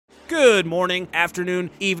Good morning,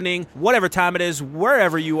 afternoon, evening, whatever time it is,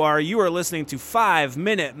 wherever you are listening to 5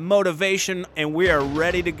 Minute Motivation, and we are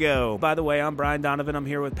ready to go. By the way, I'm Brian Donovan. I'm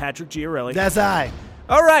here with Patrick Giorelli. That's I.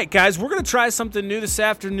 All right, guys, we're going to try something new this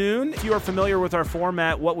afternoon. If you are familiar with our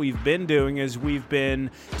format, what we've been doing is we've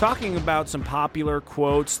been talking about some popular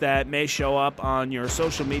quotes that may show up on your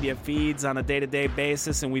social media feeds on a day-to-day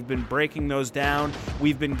basis, and we've been breaking those down.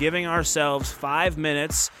 We've been giving ourselves 5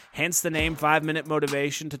 minutes, hence the name 5 Minute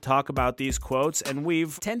Motivation, to talk about these quotes, and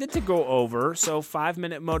we've tended to go over, so 5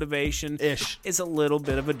 Minute Motivation is a little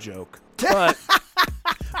bit of a joke.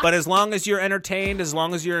 But as long as you're entertained, as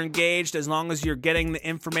long as you're engaged, as long as you're getting the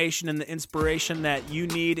information and the inspiration that you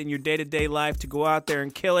need in your day-to-day life to go out there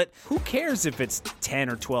and kill it, who cares if it's 10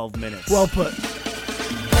 or 12 minutes? Well put.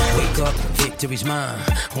 Wake up, victory's mine.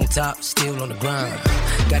 On top, still on the grind.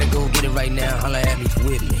 Gotta go get it right now. Holla at me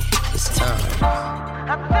with me. It's time.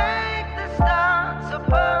 I think the stars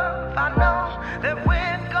above. I know that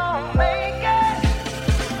we're gonna make it.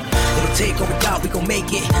 It'll take or without, we gon' make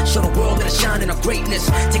it. Show the world that I shine in our greatness.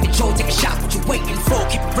 Take control, take a shot, what you waiting for?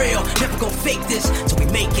 Keep it real, never gon' fake this. Till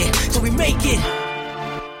we make it.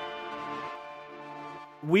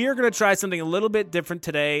 We are going to try something a little bit different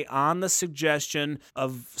today on the suggestion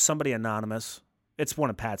of somebody anonymous. It's one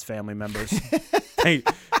of Pat's family members. Hey,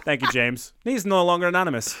 thank you, James. He's no longer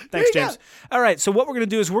anonymous. Thanks, James. All right, so what we're going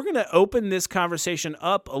to do is we're going to open this conversation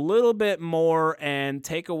up a little bit more and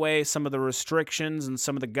take away some of the restrictions and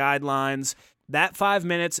some of the guidelines. That 5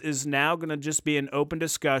 minutes is now going to just be an open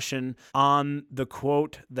discussion on the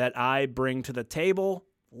quote that I bring to the table.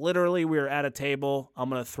 Literally, we're at a table. I'm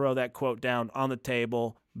going to throw that quote down on the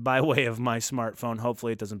table by way of my smartphone.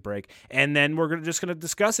 Hopefully it doesn't break. And then we're just going to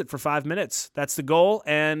discuss it for 5 minutes. That's the goal,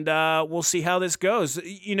 and we'll see how this goes.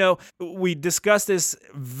 You know, we discussed this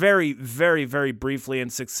very, very, very briefly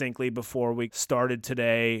and succinctly before we started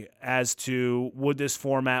today as to would this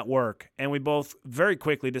format work. And we both very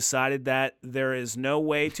quickly decided that there is no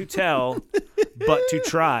way to tell but to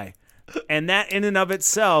try. And that in and of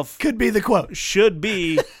itself Could be the quote. should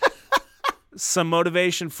be some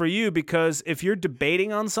motivation for you, because if you're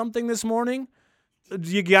debating on something this morning,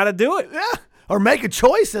 you got to do it. Yeah. Or make a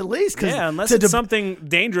choice at least. Yeah, unless it's something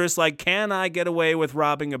dangerous like, can I get away with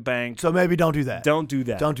robbing a bank? So maybe don't do that. Don't do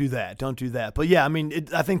that. Don't do that. Don't do that. But yeah, I mean,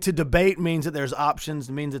 I think to debate means that there's options.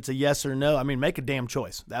 It means it's a yes or no. I mean, make a damn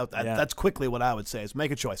choice. That's quickly what I would say is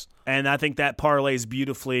make a choice. And I think that parlays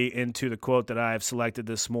beautifully into the quote that I have selected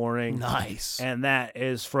this morning. Nice. And that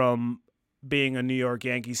is from being a New York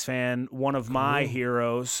Yankees fan, one of my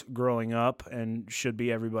heroes growing up, and should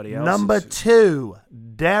be everybody else's. Number 2,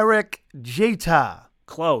 Derek Jeter.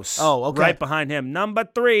 Close. Oh, okay. Right behind him. Number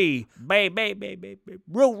 3, baby.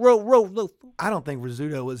 Roll. I don't think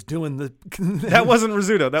Rizzuto was doing the. That wasn't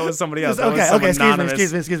Rizzuto. That was somebody else. That was some anonymous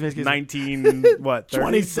Excuse me. 19, what, 30s?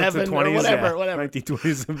 27 or 20s? whatever.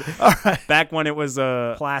 1920s. All right. Back when it was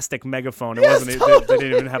a plastic megaphone. It wasn't. They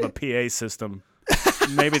didn't even have a PA system.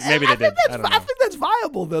 Maybe they did. I don't know. I think that's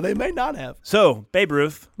viable, though. They may not have. So, Babe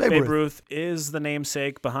Ruth. Babe Ruth is the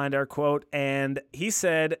namesake behind our quote, and he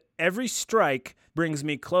said, "Every strike brings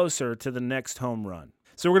me closer to the next home run."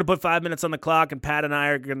 So we're going to put 5 minutes on the clock, and Pat and I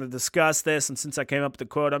are going to discuss this, and since I came up with the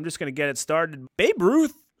quote, I'm just going to get it started. Babe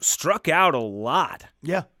Ruth struck out a lot.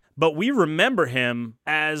 Yeah. But we remember him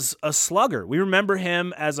as a slugger. We remember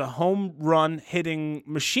him as a home run hitting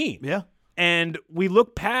machine. Yeah. And we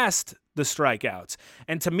look past the strikeouts.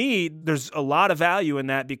 And to me, there's a lot of value in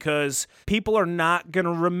that, because people are not going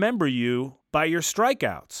to remember you by your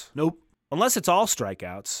strikeouts. Nope. Unless it's all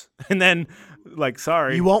strikeouts. And then, like,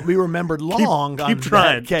 sorry. You won't be remembered long on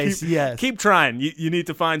trying. that case, yes. Keep trying. You need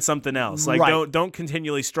to find something else. Like, Right. don't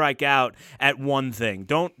continually strike out at one thing.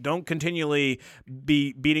 Don't continually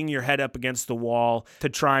be beating your head up against the wall to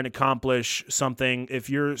try and accomplish something. If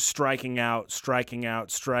you're striking out,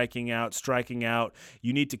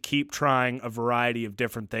 you need to keep trying a variety of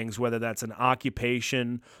different things, whether that's an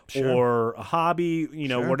occupation or a hobby,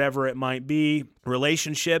 whatever it might be.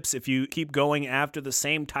 Relationships, if you keep going after the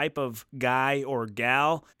same type of guy or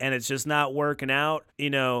gal and it's just not working out,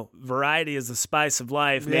 variety is the spice of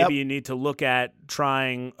life. Yep. Maybe you need to look at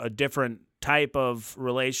trying a different type of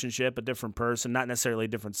relationship, a different person, not necessarily a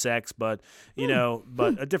different sex, but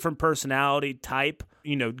but a different personality type.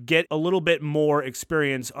 Get a little bit more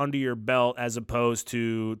experience under your belt as opposed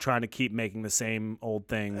to trying to keep making the same old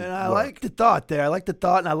thing. And I work. like the thought there. I like the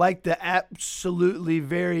thought, and I like the absolutely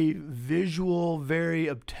very visual, very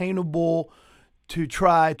obtainable to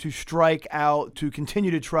try to strike out, to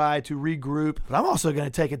continue to try to regroup. But I'm also going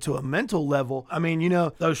to take it to a mental level. I mean,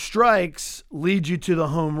 those strikes lead you to the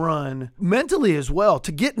home run mentally as well.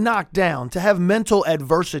 To get knocked down, to have mental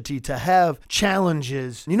adversity, to have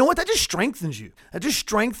challenges. You know what? That just strengthens you. That just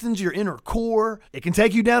strengthens your inner core. It can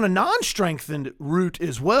take you down a non-strengthened route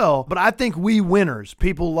as well. But I think we winners,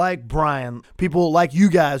 people like Brian, people like you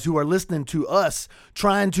guys who are listening to us,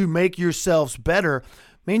 trying to make yourselves better,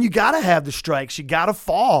 man, you got to have the strikes. You got to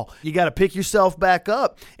fall. You got to pick yourself back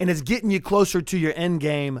up. And it's getting you closer to your end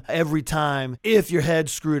game every time if your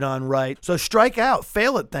head's screwed on right. So strike out,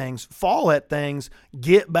 fail at things, fall at things,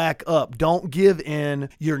 get back up. Don't give in.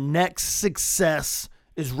 Your next success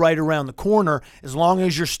is right around the corner as long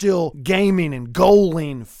as you're still gaming and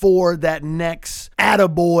goaling for that next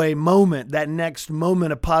attaboy moment, that next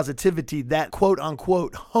moment of positivity, that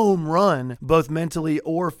quote-unquote home run, both mentally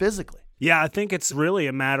or physically. Yeah, I think it's really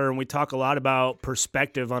a matter, and we talk a lot about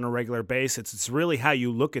perspective on a regular basis. It's really how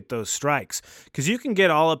you look at those strikes, because you can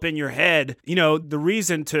get all up in your head. The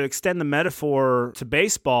reason, to extend the metaphor to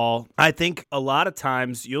baseball, I think a lot of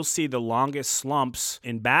times you'll see the longest slumps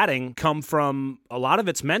in batting come from a lot of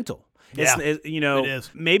it's mental. It is.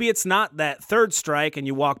 Maybe it's not that third strike and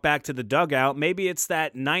you walk back to the dugout. Maybe it's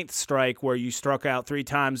that ninth strike where you struck out 3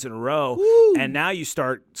 times in a row. Woo. And now you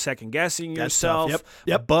start second-guessing yourself.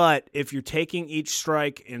 Yep. But if you're taking each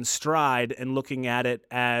strike in stride and looking at it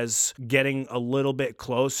as getting a little bit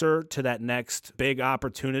closer to that next big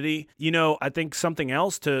opportunity, I think something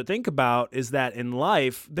else to think about is that in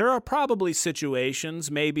life, there are probably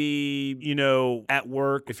situations, maybe, at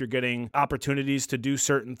work, if you're getting opportunities to do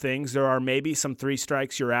certain things, there are maybe some 3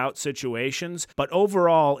 strikes you're out situations. But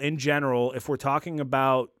overall, in general, if we're talking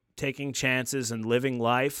about taking chances and living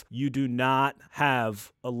life, you do not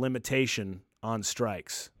have a limitation on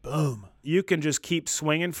strikes. Boom. You can just keep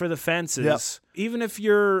swinging for the fences. Yep. Even if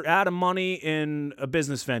you're out of money in a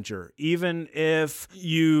business venture, even if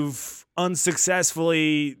you've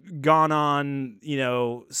unsuccessfully gone on,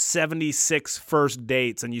 76 first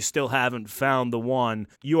dates and you still haven't found the one,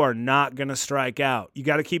 you are not going to strike out. You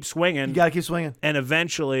got to keep swinging. And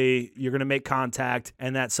eventually you're going to make contact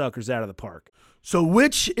and that sucker's out of the park. So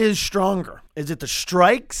which is stronger? Is it the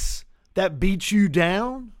strikes that beat you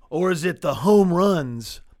down, or is it the home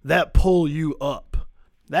runs that pull you up?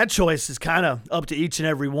 That choice is kind of up to each and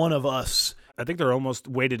every one of us. I think they're almost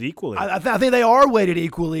weighted equally. I think they are weighted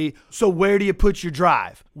equally. So where do you put your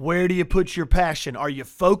drive? Where do you put your passion? Are you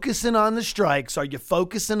focusing on the strikes? Are you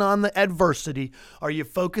focusing on the adversity? Are you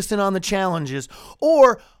focusing on the challenges?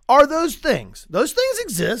 Or are those things? Those things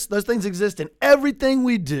exist. Those things exist in everything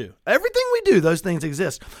we do. Everything we do, those things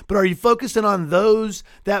exist. But are you focusing on those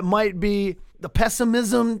that might be the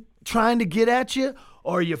pessimism trying to get at you?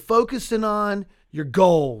 Or are you focusing on your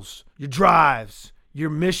goals, your drives,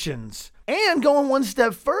 your missions? And going one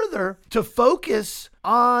step further, to focus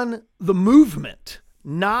on the movement,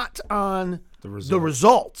 not on the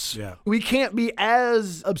results. Yeah. We can't be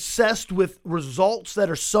as obsessed with results that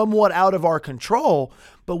are somewhat out of our control,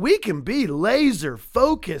 but we can be laser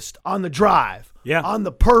focused on the drive, on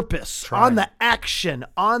the purpose, on the action,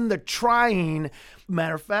 on the trying.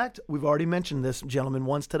 Matter of fact, we've already mentioned this, gentlemen,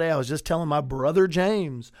 once today. I was just telling my brother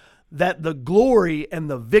James that the glory and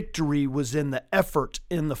the victory was in the effort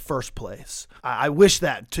in the first place. I wish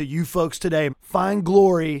that to you folks today. Find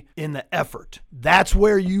glory in the effort. That's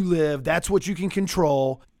where you live. That's what you can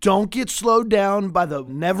control. Don't get slowed down by the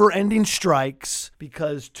never-ending strikes,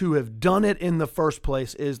 because to have done it in the first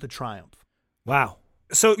place is the triumph. Wow.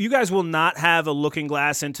 So you guys will not have a looking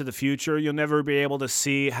glass into the future. You'll never be able to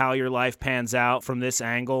see how your life pans out from this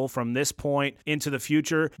angle, from this point into the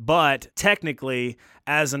future. But technically,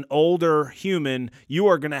 as an older human, you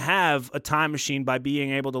are going to have a time machine by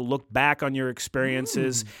being able to look back on your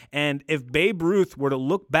experiences. And if Babe Ruth were to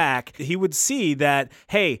look back, he would see that,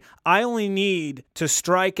 hey, I only need to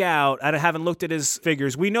strike out. I haven't looked at his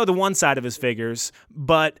figures. We know the one side of his figures,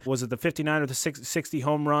 but was it the 59 or the 60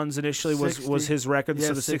 home runs initially was his record? Yeah,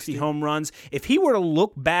 so the 60 home runs. If he were to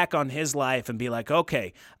look back on his life and be like,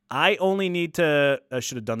 okay, I only need to, I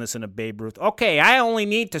should have done this in a Babe Ruth. Okay, I only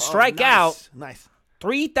need to strike out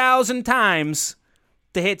 3,000 times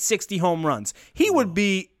to hit 60 home runs. He would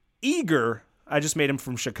be eager. I just made him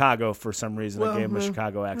from Chicago for some reason. I gave him a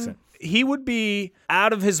Chicago accent. he would be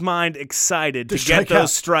out of his mind excited to get strike those out.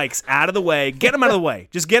 strikes out of the way. Get them out of the way.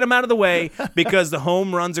 Just get them out of the way because the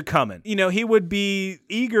home runs are coming. You know, he would be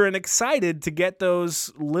eager and excited to get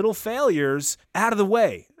those little failures out of the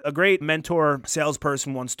way. A great mentor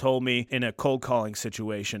salesperson once told me in a cold calling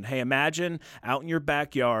situation, hey, imagine out in your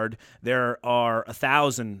backyard, there are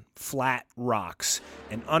 1,000 flat rocks,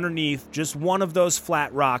 and underneath just one of those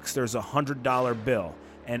flat rocks, there's a $100 bill.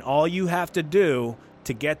 And all you have to do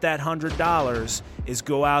to get that $100 is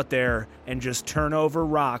go out there and just turn over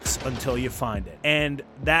rocks until you find it. And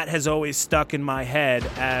that has always stuck in my head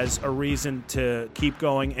as a reason to keep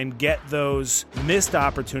going and get those missed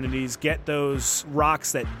opportunities, get those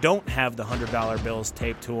rocks that don't have the $100 bills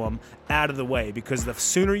taped to them out of the way. Because the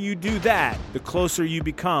sooner you do that, the closer you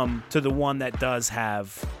become to the one that does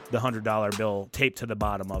have the $100 bill taped to the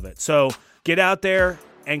bottom of it. So get out there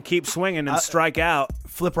and keep swinging and strike out.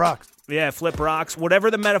 Flip rocks. Yeah, flip rocks.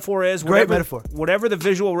 Whatever the metaphor is. Great metaphor. Whatever the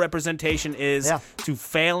visual representation is Yeah. to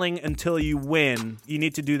failing until you win, you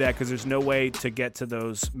need to do that because there's no way to get to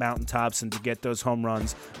those mountaintops and to get those home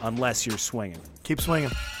runs unless you're swinging. Keep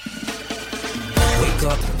swinging. Wake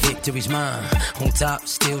up, victory's mine. On top,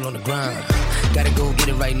 still on the grind. Gotta go get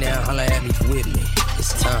it right now. Holla at me if you with me.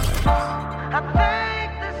 It's time. I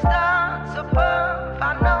thank the stars above.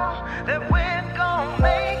 I know that we're gonna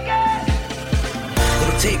make it.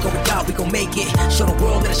 It'll take or without, we gon' make it. Show the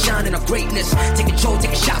world that I shine in our greatness. Take control,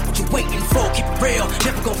 take a shot, what you waiting for? Keep it real,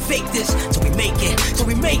 never gon' fake this. Till we make it, till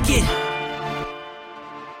we make it.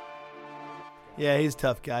 Yeah, he's a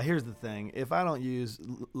tough guy. Here's the thing. If I don't use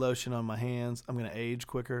lotion on my hands, I'm going to age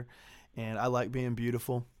quicker, and I like being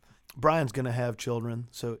beautiful. Brian's going to have children,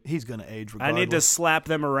 so he's going to age regardless. I need to slap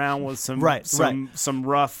them around with some Right. some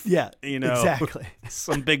rough, exactly.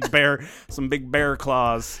 some big bear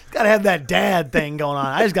claws. Got to have that dad thing going on.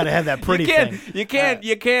 I just got to have that pretty thing. You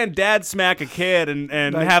can't dad smack a kid and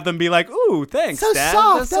Right. have them be like, ooh, thanks, So Dad.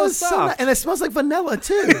 soft. That's That was so so soft. nice. And it smells like vanilla,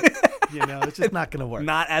 too. It's just not going to work.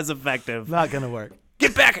 Not as effective. Not going to work.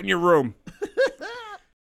 Get back in your room.